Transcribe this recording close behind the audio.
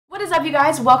What is up, you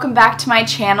guys? Welcome back to my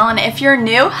channel, and if you're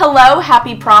new, hello,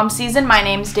 happy prom season. My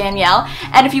name's Danielle,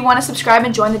 and if you want to subscribe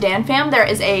and join the Dan fam, there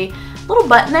is a little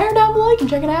button there down below. You can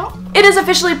check it out. It is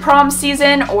officially prom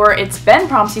season, or it's been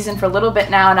prom season for a little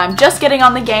bit now, and I'm just getting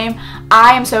on the game.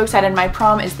 I am so excited. My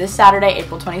prom is this Saturday,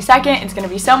 April 22nd. It's gonna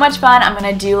be so much fun. I'm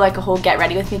gonna do like a whole get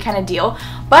ready with me kind of deal,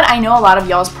 but I know a lot of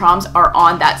y'all's proms are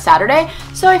on that Saturday,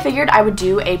 so I figured I would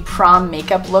do a prom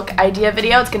makeup look idea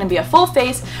video. It's gonna be a full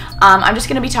face. I'm just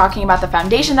gonna be talking about the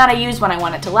foundation that I use when I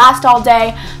want it to last all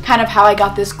day, kind of how I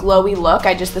got this glowy look.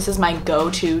 This is my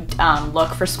go-to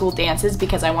look for school dances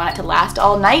because I want it to last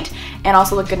all night and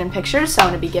also look good in pictures, so I'm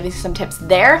going to be giving some tips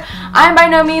there. I'm by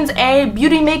no means a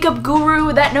beauty makeup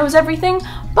guru that knows everything,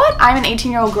 but I'm an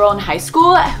 18-year-old girl in high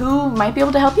school who might be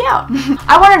able to help you out.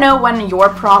 I want to know when your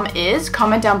prom is.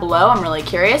 Comment down below. I'm really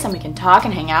curious, and we can talk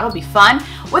and hang out. It'll be fun.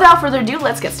 Without further ado,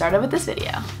 let's get started with this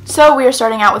video. So we are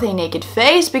starting out with a naked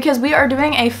face because we are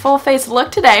doing a full face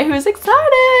look today. Who's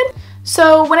excited?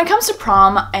 So when it comes to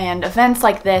prom and events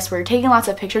like this where you're taking lots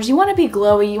of pictures, you want to be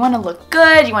glowy, you want to look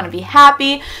good, you want to be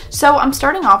happy. So I'm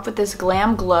starting off with this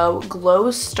Glamglow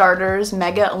Glowstarter's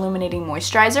Mega Illuminating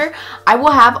Moisturizer. I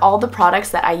will have all the products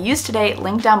that I used today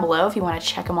linked down below if you want to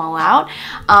check them all out.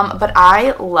 But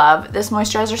I love this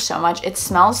moisturizer so much. It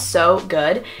smells so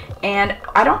good, and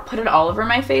I don't put it all over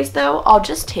my face though. I'll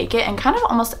just take it and kind of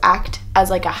almost act as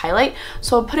like a highlight.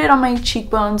 So I'll put it on my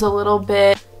cheekbones a little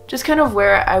bit, just kind of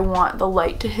where I want the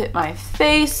light to hit my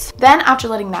face. Then after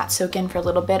letting that soak in for a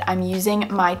little bit, I'm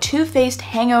using my Too Faced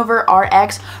Hangover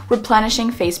RX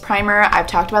Replenishing Face Primer. I've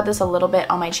talked about this a little bit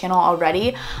on my channel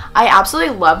already. I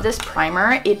absolutely love this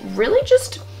primer. It really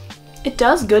it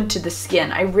does good to the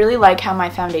skin. I really like how my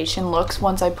foundation looks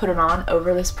once I put it on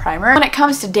over this primer. When it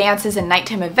comes to dances and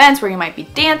nighttime events where you might be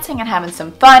dancing and having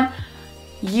some fun,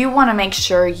 you want to make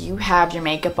sure you have your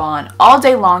makeup on all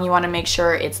day long. You want to make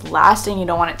sure it's lasting. You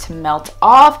don't want it to melt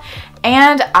off.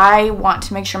 And I want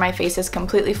to make sure my face is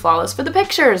completely flawless for the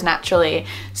pictures, naturally.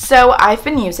 So I've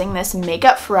been using this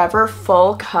Makeup Forever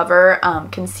Full Cover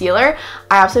Concealer.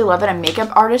 I absolutely love it. A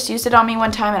makeup artist used it on me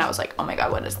one time and I was like, oh my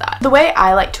god, what is that? The way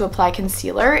I like to apply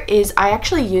concealer is I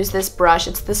actually use this brush.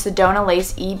 It's the Sedona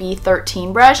Lace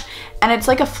EB13 brush, and it's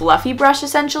like a fluffy brush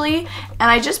essentially. And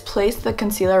I just place the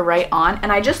concealer right on,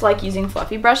 and I just like using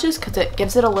fluffy brushes because it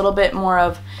gives it a little bit more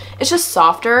of, it's just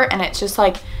softer and it's just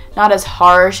like not as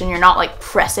harsh, and you're not like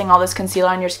pressing all this concealer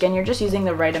on your skin. You're just using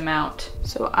the right amount.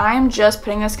 So I'm just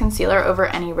putting this concealer over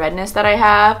any redness that I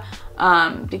have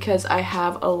because I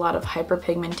have a lot of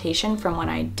hyperpigmentation from when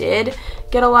I did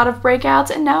get a lot of breakouts,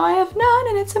 and now I have none,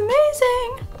 and it's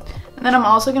amazing. And then I'm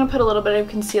also going to put a little bit of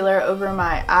concealer over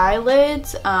my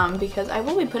eyelids because I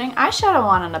will be putting eyeshadow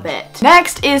on in a bit.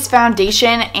 Next is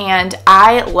foundation, and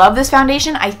I love this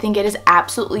foundation. I think it is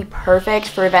absolutely perfect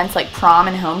for events like prom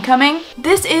and homecoming.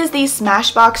 This is the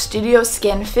Smashbox Studio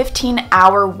Skin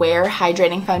 15-Hour Wear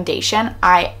Hydrating Foundation.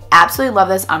 I absolutely love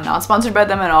this. I'm not sponsored by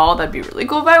them at all. That'd be really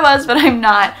cool if I was, but I'm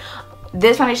not.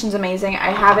 This foundation is amazing.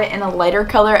 I have it in a lighter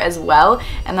color as well,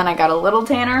 and then I got a little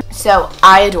tanner. So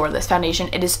I adore this foundation.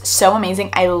 It is so amazing.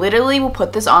 I literally will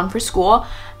put this on for school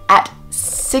at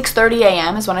 6:30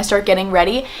 a.m. is when I start getting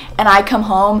ready, and I come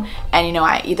home and, you know,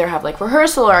 I either have like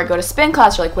rehearsal or I go to spin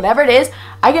class or like whatever it is.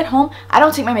 I get home, I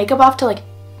don't take my makeup off till like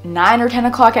 9 or 10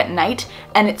 o'clock at night,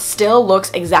 and it still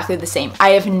looks exactly the same. I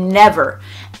have never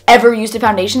ever used a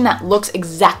foundation that looks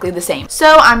exactly the same.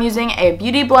 So I'm using a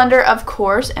beauty blender, of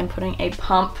course, and putting a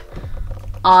pump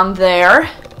on there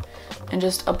and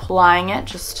just applying it.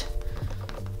 Just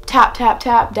tap, tap,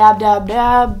 tap, dab, dab,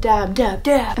 dab, dab, dab,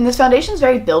 dab. And this foundation is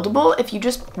very buildable. If you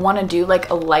just want to do like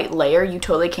a light layer, you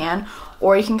totally can.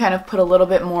 Or you can kind of put a little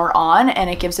bit more on and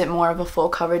it gives it more of a full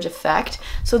coverage effect.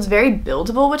 So it's very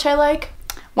buildable, which I like.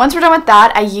 Once we're done with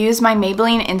that, I use my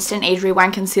Maybelline Instant Age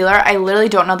Rewind Concealer. I literally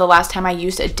don't know the last time I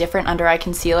used a different under eye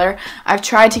concealer. I've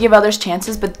tried to give others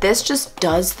chances, but this just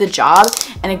does the job,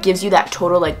 and it gives you that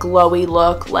total like glowy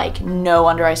look, like no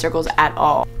under eye circles at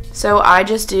all. So I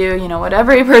just do, you know, what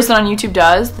every person on YouTube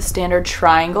does, the standard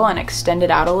triangle, and extend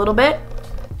it out a little bit.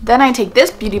 Then I take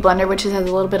this beauty blender, which has a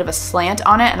little bit of a slant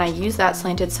on it, and I use that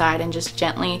slanted side and just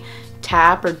gently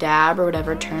tap or dab or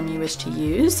whatever term you wish to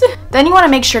use. Then you want to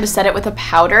make sure to set it with a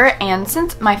powder, and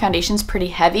since my foundation's pretty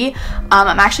heavy,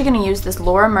 I'm actually going to use this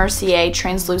Laura Mercier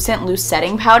Translucent Loose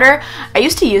Setting Powder. I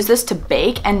used to use this to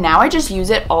bake, and now I just use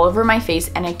it all over my face,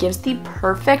 and it gives the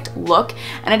perfect look,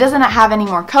 and it doesn't have any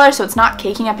more color, so it's not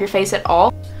caking up your face at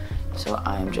all. So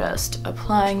I'm just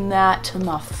applying that to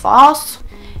my face.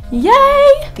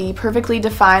 Yay! The Perfectly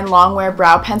Defined Long Wear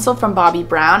Brow Pencil from Bobbi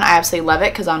Brown. I absolutely love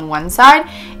it because on one side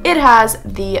it has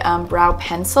the brow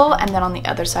pencil, and then on the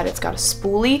other side it's got a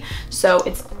spoolie. So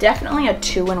it's definitely a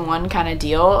two-in-one kind of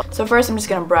deal. So first I'm just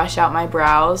going to brush out my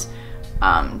brows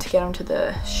to get them to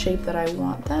the shape that I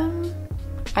want them.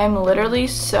 I'm literally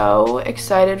so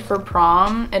excited for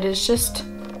prom. It is just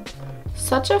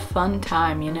such a fun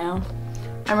time, you know?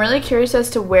 I'm really curious as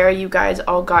to where you guys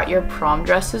all got your prom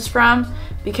dresses from,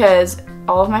 because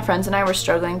all of my friends and I were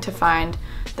struggling to find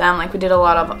them. Like, we did a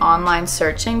lot of online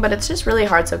searching, but it's just really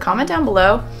hard. So comment down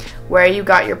below where you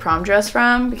got your prom dress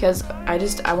from, because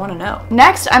I want to know.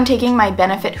 Next, I'm taking my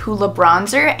Benefit Hoola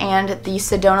bronzer and the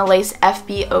Sedona Lace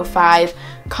FB05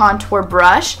 contour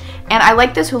brush. And I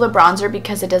like this Hoola bronzer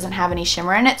because it doesn't have any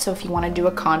shimmer in it. So if you want to do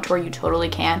a contour, you totally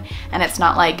can. And it's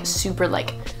not like super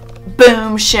like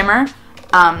boom shimmer.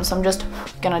 So I'm just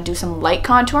gonna do some light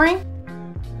contouring.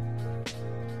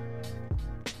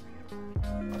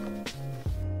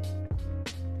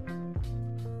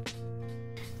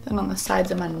 Then on the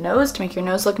sides of my nose to make your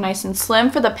nose look nice and slim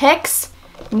for the pics.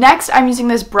 Next, I'm using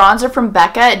this bronzer from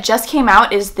Becca. It just came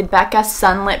out. It is the Becca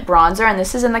Sunlit bronzer, and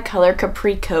this is in the color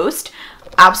Capri Coast.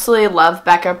 Absolutely love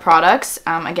Becca products.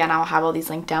 Again, I'll have all these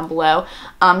linked down below.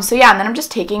 So yeah, and then I'm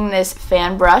just taking this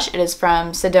fan brush. It is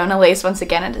from Sedona Lace. Once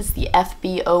again, it is the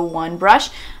FB01 brush.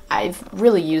 I've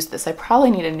really used this. I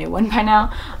probably need a new one by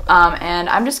now. And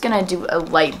I'm just gonna do a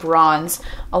light bronze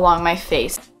along my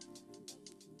face.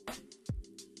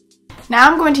 Now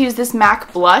I'm going to use this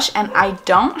MAC blush, and I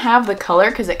don't have the color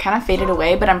because it kind of faded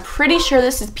away, but I'm pretty sure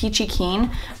this is Peachy Keen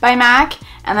by MAC.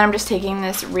 And then I'm just taking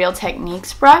this Real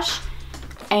Techniques brush,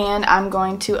 and I'm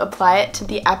going to apply it to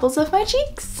the apples of my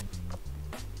cheeks.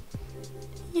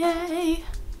 Yay!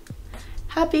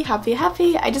 Happy, happy,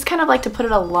 happy. I just kind of like to put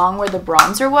it along where the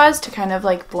bronzer was to kind of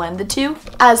like blend the two.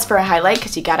 As for a highlight,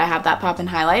 because you gotta have that pop-in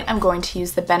highlight, I'm going to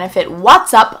use the Benefit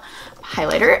What's Up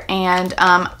highlighter, and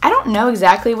I don't know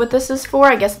exactly what this is for.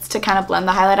 I guess it's to kind of blend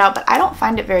the highlight out, but I don't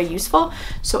find it very useful.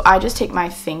 So I just take my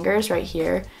fingers right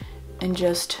here and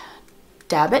just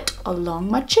dab it along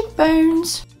my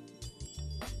cheekbones.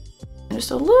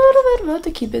 Just a little bit about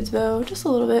the Cupid's bow, just a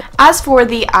little bit. As for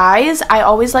the eyes, I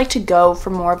always like to go for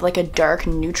more of like a dark,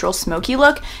 neutral, smoky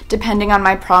look, depending on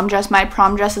my prom dress. My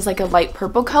prom dress is like a light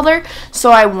purple color,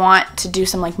 so I want to do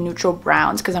some like neutral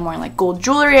browns because I'm wearing like gold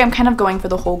jewelry. I'm kind of going for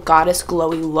the whole goddess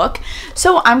glowy look.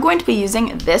 So I'm going to be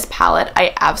using this palette.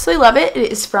 I absolutely love it. It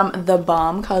is from the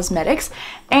Balm Cosmetics,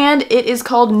 and it is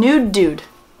called Nude Dude.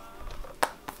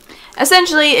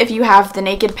 Essentially, if you have the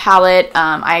Naked palette,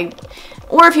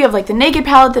 or if you have like the Naked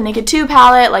palette, the Naked 2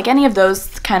 palette, like any of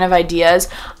those kind of ideas,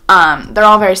 they're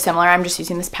all very similar. I'm just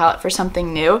using this palette for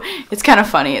something new. It's kind of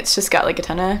funny. It's just got like a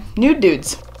ton of nude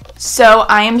dudes. So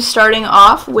I am starting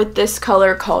off with this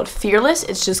color called Fearless.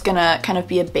 It's just gonna kind of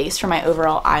be a base for my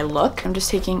overall eye look. I'm just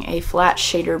taking a flat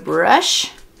shader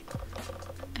brush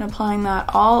and applying that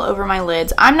all over my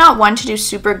lids. I'm not one to do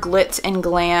super glitz and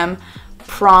glam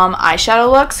prom eyeshadow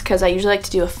looks because I usually like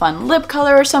to do a fun lip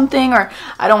color or something, or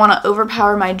I don't want to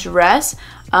overpower my dress,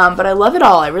 but I love it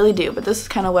all, I really do. But this is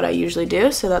kind of what I usually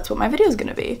do, so that's what my video is going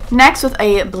to be. Next, with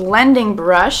a blending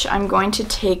brush, I'm going to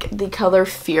take the color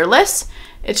Fearless.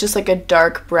 It's just like a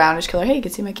dark brownish color. Hey, you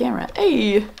can see my camera.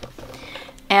 Hey!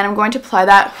 And I'm going to apply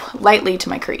that lightly to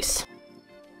my crease.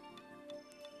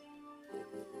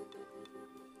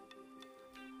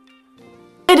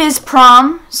 It is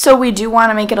prom, so we do want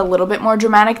to make it a little bit more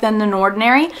dramatic than an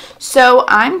ordinary. So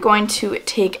I'm going to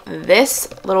take this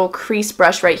little crease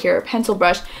brush right here, pencil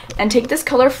brush, and take this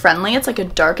color Friendly. It's like a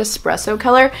dark espresso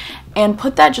color, and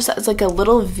put that just as like a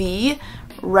little V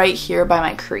right here by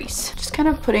my crease. Just kind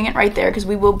of putting it right there because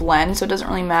we will blend, so it doesn't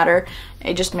really matter.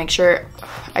 I just want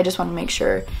to make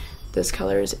sure this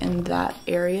color is in that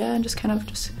area, and just kind of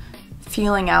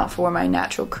feeling out for my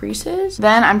natural creases.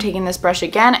 Then I'm taking this brush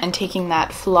again and taking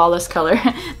that flawless color,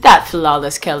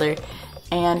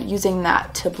 and using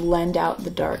that to blend out the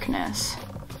darkness.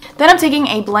 Then I'm taking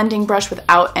a blending brush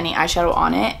without any eyeshadow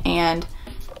on it and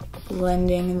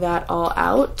blending that all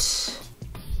out.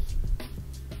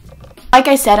 Like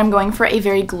I said, I'm going for a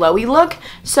very glowy look,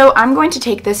 so I'm going to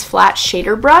take this flat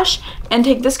shader brush and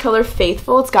take this color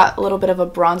Faithful. It's got a little bit of a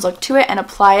bronze look to it, and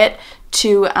apply it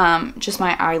to just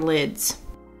my eyelids.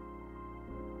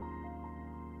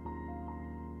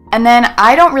 And then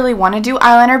I don't really want to do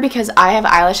eyeliner because I have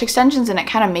eyelash extensions and it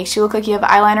kind of makes you look like you have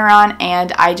eyeliner on,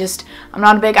 and I'm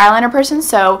not a big eyeliner person,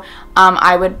 so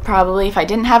I would probably, if I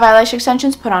didn't have eyelash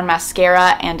extensions, put on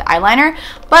mascara and eyeliner.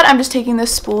 But I'm just taking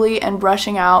this spoolie and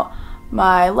brushing out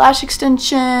my lash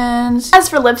extensions. As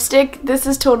for lipstick, this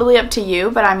is totally up to you,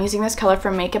 but I'm using this color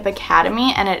from Makeup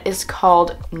Academy, and it is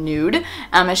called Nude.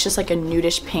 It's just like a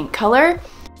nudish pink color.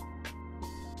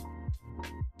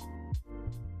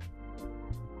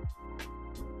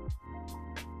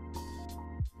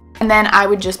 And then I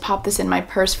would just pop this in my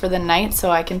purse for the night so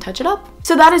I can touch it up.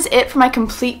 So that is it for my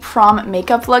complete prom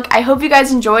makeup look. I hope you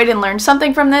guys enjoyed and learned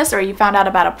something from this, or you found out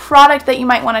about a product that you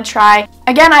might want to try.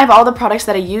 Again, I have all the products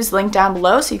that I use linked down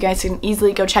below, so you guys can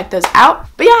easily go check those out.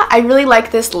 But yeah, I really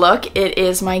like this look. It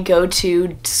is my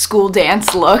go-to school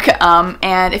dance look.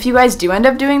 And if you guys do end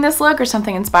up doing this look or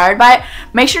something inspired by it,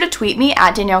 make sure to tweet me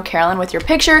at Danielle Carolyn with your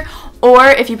picture. Or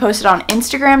if you post it on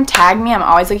Instagram, tag me. I'm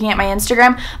always looking at my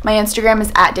Instagram. My Instagram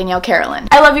is at Danielle Carolyn.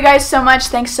 I love you guys so much.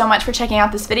 Thanks so much for checking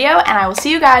out this video, and I will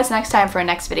see you guys next time for a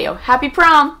next video. Happy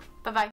prom! Bye-bye.